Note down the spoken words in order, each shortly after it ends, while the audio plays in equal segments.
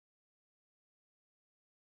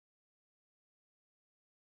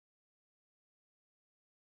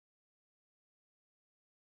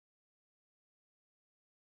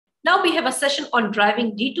Now we have a session on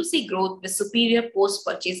driving D2C growth with superior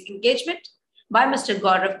post-purchase engagement by Mr.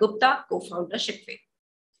 Gaurav Gupta, co-founder Shipway.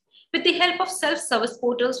 With the help of self-service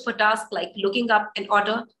portals for tasks like looking up an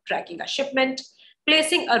order, tracking a shipment,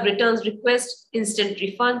 placing a returns request, instant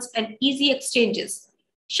refunds, and easy exchanges,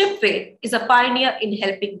 Shipway is a pioneer in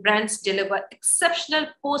helping brands deliver exceptional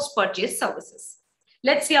post-purchase services.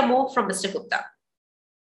 Let's hear more from Mr. Gupta.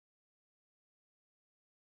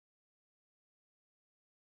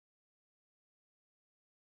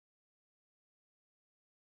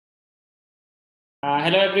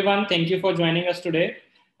 Hello everyone, thank you for joining us today.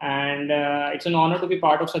 And it's an honor to be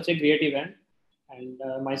part of such a great event. And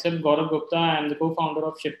myself, Gaurav Gupta, I am the co-founder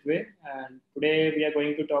of Shipway. And today we are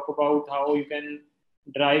going to talk about how you can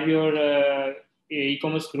drive your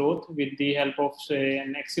e-commerce growth with the help of, say,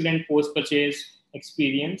 an excellent post-purchase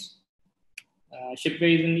experience.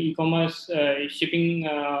 Shipway is an e-commerce shipping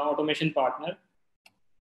automation partner.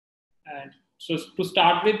 And so to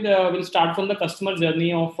start with, we'll start from the customer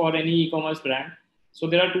journey for any e-commerce brand. So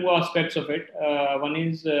there are two aspects of it. One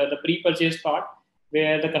is the pre-purchase part,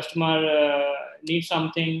 where the customer needs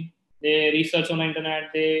something, they research on the internet,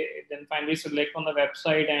 they then finally select on the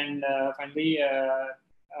website and finally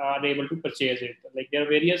are able to purchase it. Like there are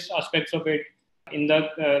various aspects of it in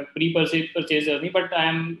the pre-purchase journey, but I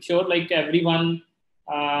am sure like everyone,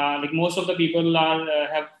 like most of the people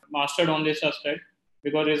have mastered on this aspect,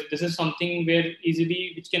 because this is something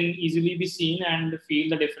which can easily be seen and feel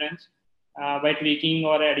the difference by tweaking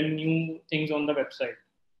or adding new things on the website.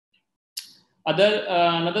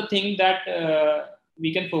 Another thing that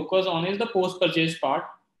we can focus on is the post-purchase part,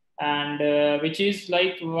 and which is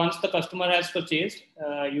like once the customer has purchased,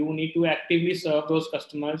 you need to actively serve those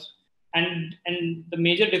customers. And the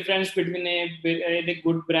major difference between a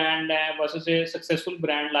good brand versus a successful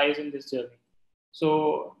brand lies in this journey.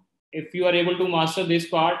 So if you are able to master this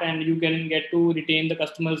part and you can get to retain the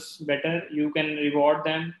customers better, you can reward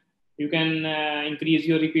them, you can increase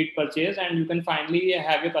your repeat purchase, and you can finally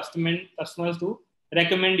have your customers to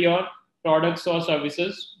recommend your products or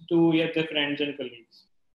services to their friends and colleagues.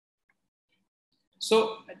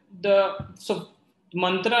 So the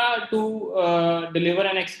mantra to deliver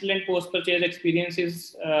an excellent post-purchase experience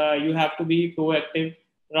is you have to be proactive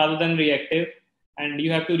rather than reactive, and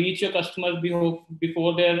you have to reach your customers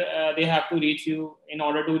before they have to reach you in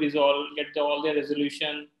order to get all their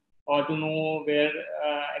resolution, or to know where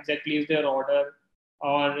exactly is their order,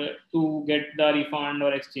 or to get the refund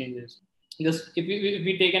or exchanges. Just if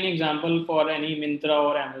we take an example for any Myntra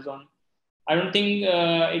or Amazon, I don't think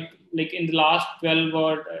it like in the last 12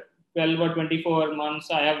 or 24 months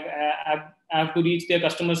I have to reach their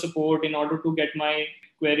customer support in order to get my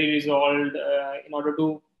query resolved, in order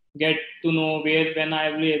to get to know when I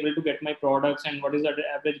will be able to get my products and what is the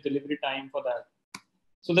average delivery time for that.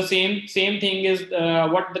 So the same thing is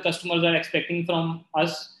what the customers are expecting from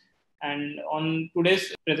us. And on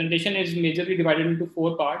today's presentation is majorly divided into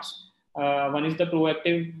 4 parts. One is the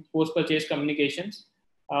proactive post-purchase communications.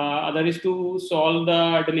 Other is to solve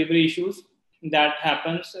the delivery issues that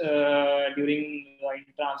happens during in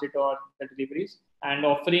transit or the deliveries, and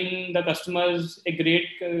offering the customers a great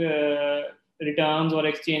returns or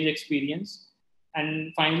exchange experience.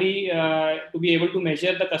 And finally, to be able to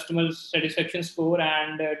measure the customer's satisfaction score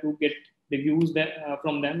and to get reviews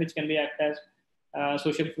from them, which can be act as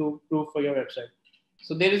social proof for your website.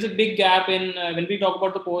 So there is a big gap in when we talk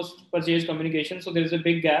about the post-purchase communication. So there is a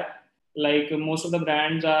big gap. Like most of the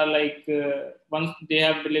brands are like once they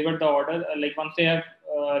have delivered the order, like once they have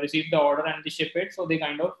received the order and they ship it, so they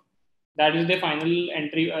kind of, that is the final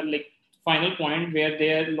entry, like final point where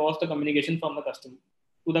they lost the communication from the customer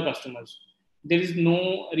to the customers. There is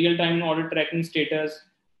no real-time order tracking status,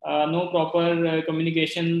 no proper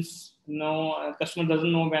communications. No customer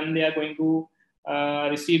doesn't know when they are going to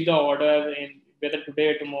receive the order, in whether today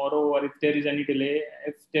or tomorrow, or if there is any delay,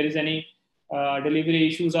 if there is any delivery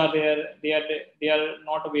issues are there, they are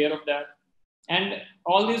not aware of that, and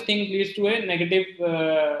all these things leads to a negative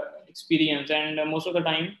experience. And most of the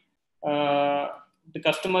time, the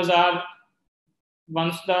customers are,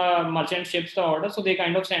 once the merchant ships the order, so they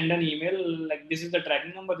kind of send an email like, this is the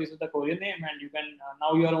tracking number, this is the courier name, and you can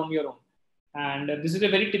now you are on your own. And this is a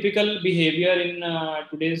very typical behavior in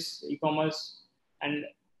today's e-commerce, and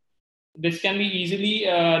this can be easily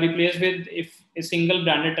replaced with if a single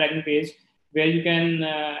branded tracking page, where you can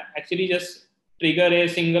actually just trigger a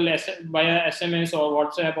single via SMS or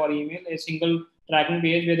WhatsApp or email, a single tracking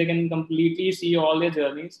page where they can completely see all their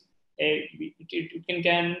journeys. It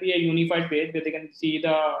can be a unified page where they can see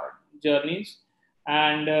the journeys,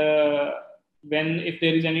 and if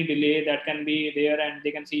there is any delay, that can be there, and they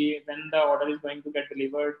can see when the order is going to get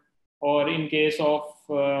delivered, or in case of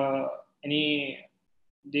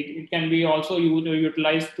it can be also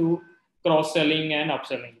utilized to cross-selling and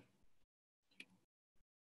upselling.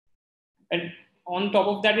 And on top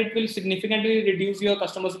of that, it will significantly reduce your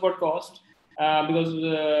customer support cost, because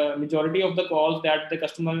majority of the calls that the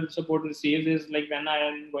customer support receives is like, when I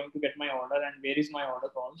am going to get my order and where is my order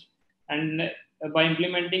calls. And by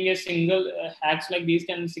implementing a single hacks like these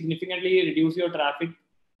can significantly reduce your traffic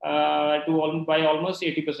by almost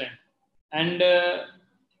 80%. And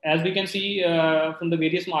as we can see from the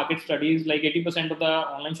various market studies, like 80% of the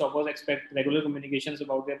online shoppers expect regular communications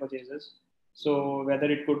about their purchases. So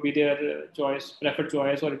whether it could be their preferred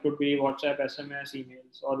choice, or it could be WhatsApp, SMS,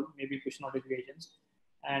 emails, or maybe push notifications.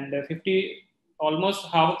 And almost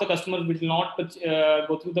half of the customers will not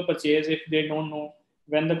go through the purchase if they don't know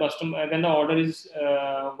when the order is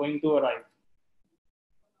going to arrive.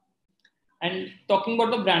 And talking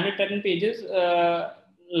about the branded tracking pages,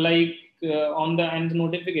 on the end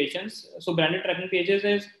notifications. So branded tracking pages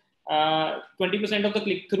is 20% of the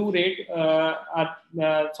click-through rate.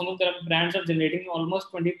 Some of the brands are generating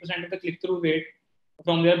almost 20% of the click-through rate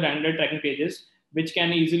from their branded tracking pages, which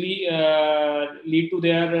can easily lead to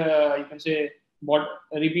their you can say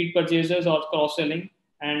repeat purchases or cross-selling.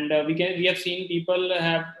 And we have seen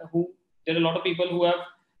there are a lot of people who have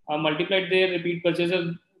multiplied their repeat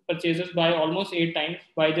purchases by almost 8 times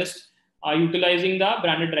by just utilizing the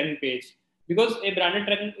branded tracking page. Because a branded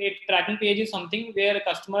tracking page is something where a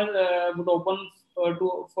customer would open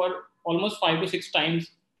for almost 5 to 6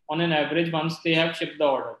 times on an average once they have shipped the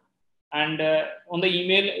order. And on the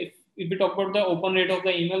email, if we talk about the open rate of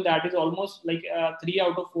the email, that is almost like 3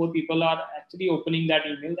 out of 4 people are actually opening that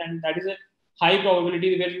email, and that is a high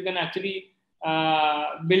probability where you can actually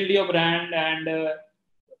build your brand and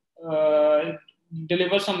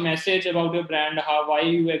deliver some message about your brand, why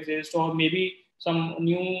you exist, or maybe some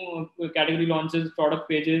new category launches, product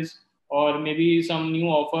pages, or maybe some new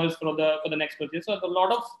offers for the next purchase. So a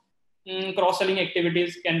lot of cross-selling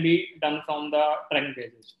activities can be done from the tracking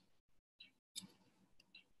pages.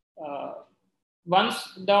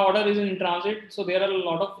 Once the order is in transit, so there are a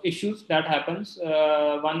lot of issues that happens.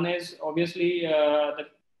 One is obviously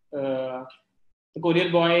the courier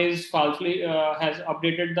boy is falsely has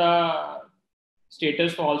updated the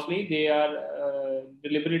status falsely. They are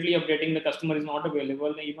deliberately updating the customer is not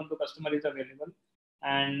available, even though customer is available.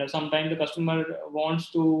 And sometimes the customer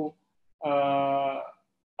wants to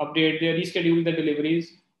reschedule the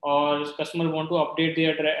deliveries, or customer want to update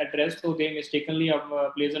their address, so they mistakenly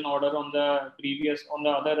place an order on the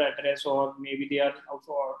other address, or maybe they are out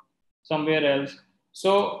for somewhere else.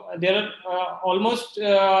 So there are almost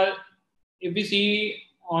if we see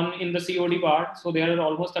in the COD part, so there are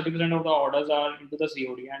almost 30% of the orders are into the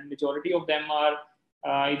COD, and majority of them are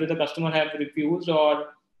either the customer have refused,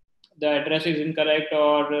 or the address is incorrect,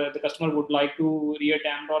 or the customer would like to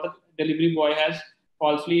reattempt, or the delivery boy has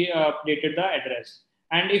falsely updated the address.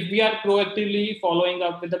 And if we are proactively following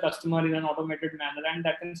up with the customer in an automated manner, and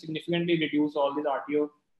that can significantly reduce all these RTO,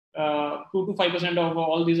 2 to 5% of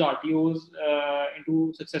all these RTOs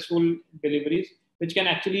into successful deliveries, which can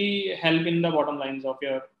actually help in the bottom lines of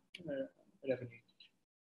your revenue.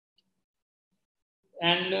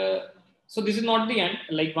 And so this is not the end.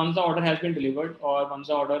 Like once the order has been delivered, or once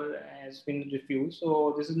the order has been refused,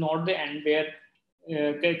 so this is not the end where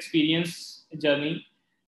the experience journey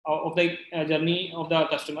of the journey of the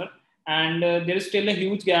customer, and there is still a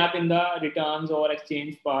huge gap in the returns or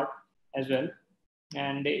exchange part as well.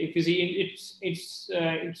 And if you see, it's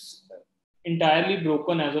entirely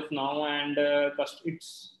broken as of now, and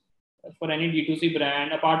it's for any D2C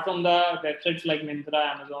brand apart from the websites like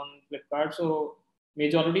Myntra, Amazon, Flipkart. So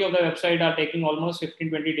majority of the website are taking almost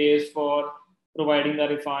 15-20 days for providing the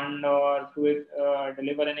refund, or to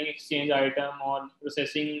deliver any exchange item, or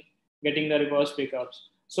processing, getting the reverse pickups.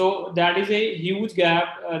 So that is a huge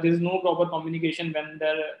gap. There is no proper communication when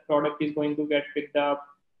the product is going to get picked up,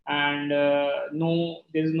 and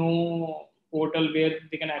there's no portal where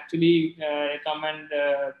they can actually come and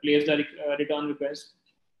place the return request.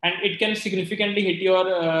 And it can significantly hit your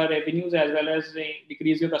revenues, as well as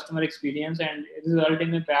decrease your customer experience, and result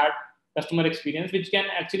in a bad customer experience, which can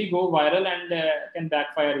actually go viral and can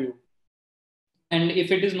backfire you. And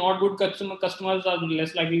if it is not good, customers are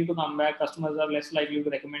less likely to come back. Customers are less likely to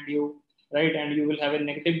recommend you, right? And you will have a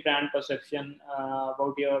negative brand perception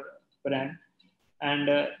about your brand. And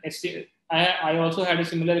I also had a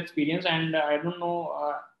similar experience, and I don't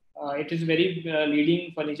know, it is very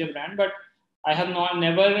leading furniture brand, but I have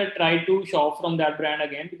never tried to shop from that brand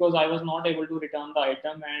again, because I was not able to return the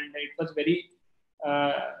item, and it was very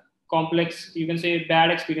complex, you can say,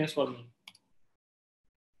 bad experience for me.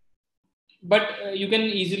 But you can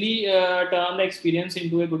easily turn the experience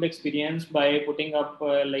into a good experience by putting up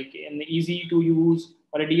like an easy to use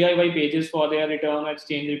or a DIY pages for their return or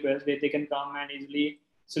exchange request, where they can come and easily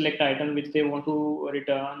select item which they want to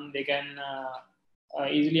return. They can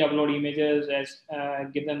easily upload images, as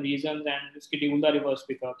give them reasons, and schedule the reverse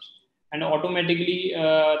pickups. And automatically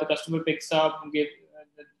the customer picks up, the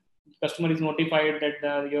customer is notified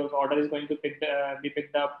that your order is going to be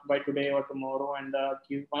picked up by today or tomorrow, and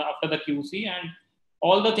after the QC and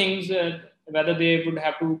all the things, whether they would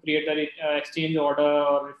have to create the exchange order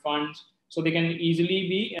or refunds, so they can easily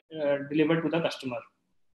be delivered to the customer.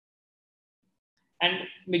 And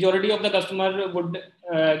majority of the customer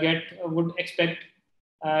would expect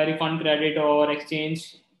refund, credit, or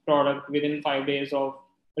exchange product within 5 days of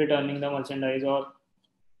returning the merchandise. Or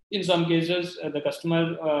in some cases, the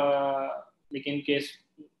customer, like in case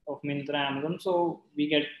of Myntra, Amazon, so we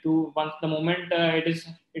get to, once the moment it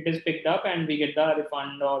is picked up, and we get the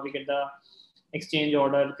refund or we get the exchange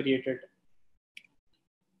order created.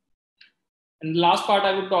 And the last part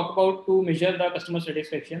I would talk about to measure the customer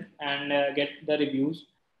satisfaction and get the reviews.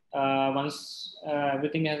 Once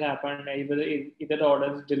everything has happened, either the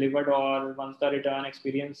order is delivered or once the return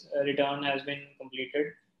has been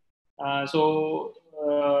completed. There are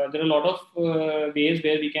a lot of ways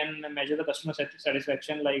where we can measure the customer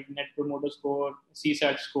satisfaction, like Net Promoter Score,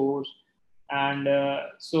 CSAT scores, and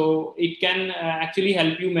so it can actually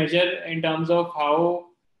help you measure in terms of how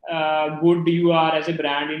good you are as a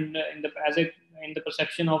brand in the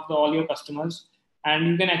perception of all your customers. And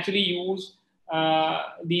you can actually use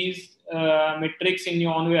these metrics on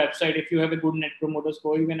your website. If you have a good Net Promoter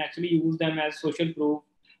Score, you can actually use them as social proof.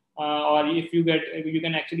 Or if you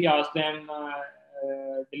can actually ask them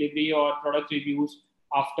delivery or product reviews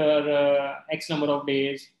after X number of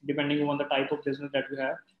days, depending on the type of business that you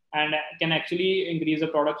have, and can actually increase the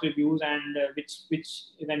product reviews, and which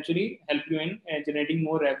eventually help you in generating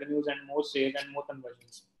more revenues and more sales and more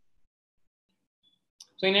conversions.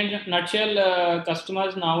 So in a nutshell,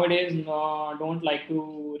 customers nowadays don't like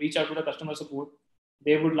to reach out to the customer support.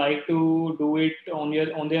 They would like to do it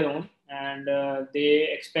on their own, and they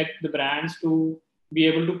expect the brands to be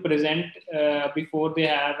able to present before they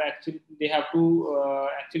have to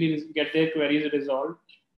actually get their queries resolved.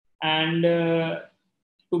 And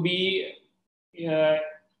to be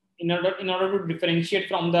in order to differentiate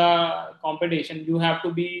from the competition, you have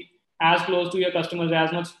to be as close to your customers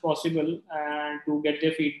as much as possible, and to get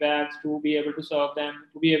their feedbacks, to be able to serve them,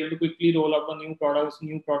 to be able to quickly roll out the new products,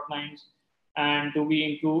 new product lines, and to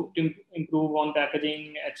improve on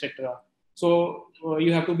packaging, etc. So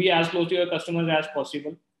you have to be as close to your customers as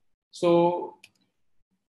possible. So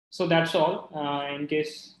that's all. In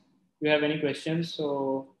case you have any questions,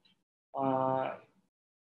 so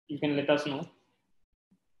you can let us know.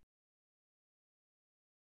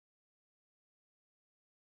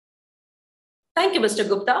 Thank you, Mr.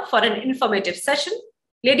 Gupta, for an informative session.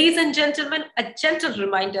 Ladies and gentlemen, a gentle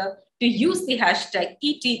reminder to use the hashtag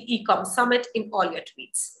 #ETEcom Summit in all your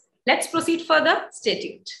tweets. Let's proceed further. Stay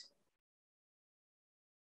tuned.